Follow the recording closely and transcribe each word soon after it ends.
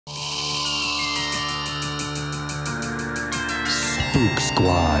Spook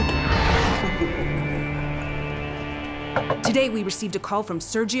Squad. Today we received a call from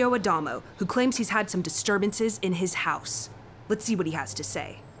Sergio Adamo, who claims he's had some disturbances in his house. Let's see what he has to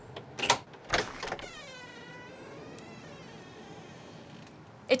say.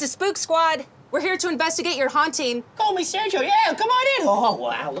 It's a Spook Squad. We're here to investigate your haunting. Call me Sergio. Yeah, come on in. Oh,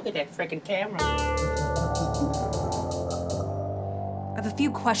 wow, look at that freaking camera. I have a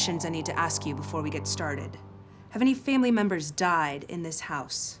few questions I need to ask you before we get started. Have any family members died in this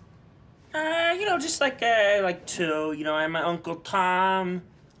house? Just like two. You know, and my Uncle Tom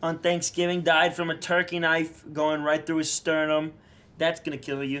on Thanksgiving died from a turkey knife going right through his sternum. That's gonna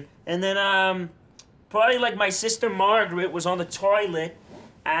kill you. And then, probably like my sister Margaret was on the toilet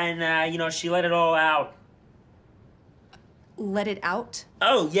and, she let it all out. Let it out?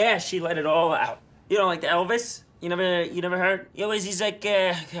 Oh, yeah, she let it all out. You know, like the Elvis? You never heard? He's like,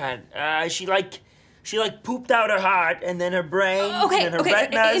 she pooped out her heart and then her brain and her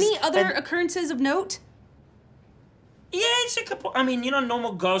retinas. Any other occurrences of note? Yeah, it's a couple. I mean,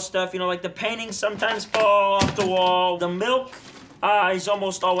 normal ghost stuff. Like the paintings sometimes fall off the wall. The milk is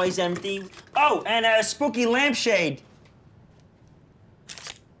almost always empty. Oh, and a spooky lampshade.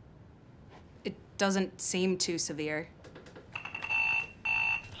 It doesn't seem too severe.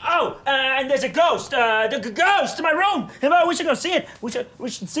 Oh, and there's a ghost. The ghost in my room. We should go see it. We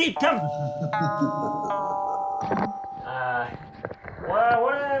should see it. Come.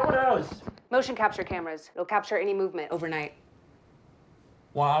 What else? Motion capture cameras. It'll capture any movement overnight.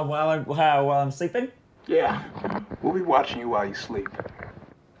 While I'm sleeping? Yeah. We'll be watching you while you sleep.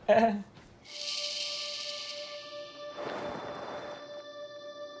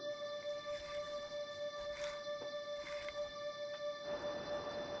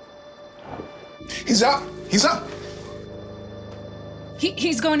 He's up! He's up!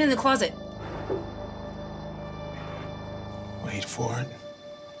 He's going in the closet. Wait for it.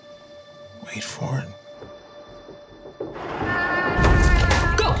 Wait for it.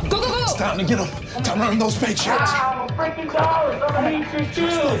 Go! It's time to get him. Time to earn those paychecks. I'm a freaking ghost. I'm gonna eat your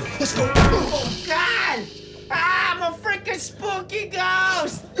shoes. Let's go. Oh, God! I'm a freaking spooky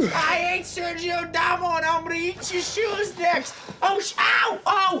ghost! I ate Sergio Adamo and I'm gonna eat your shoes next! Oh, ow!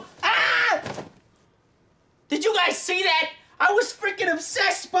 Oh! Ah! Did you guys see that? I was freaking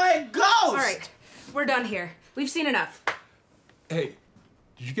obsessed by a ghost! All right, we're done here. We've seen enough. Hey,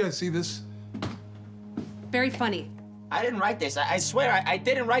 did you guys see this? Very funny. I didn't write this. I swear, I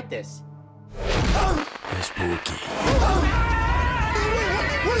didn't write this. Ehspooky.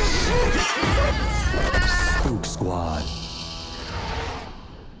 Spook Squad.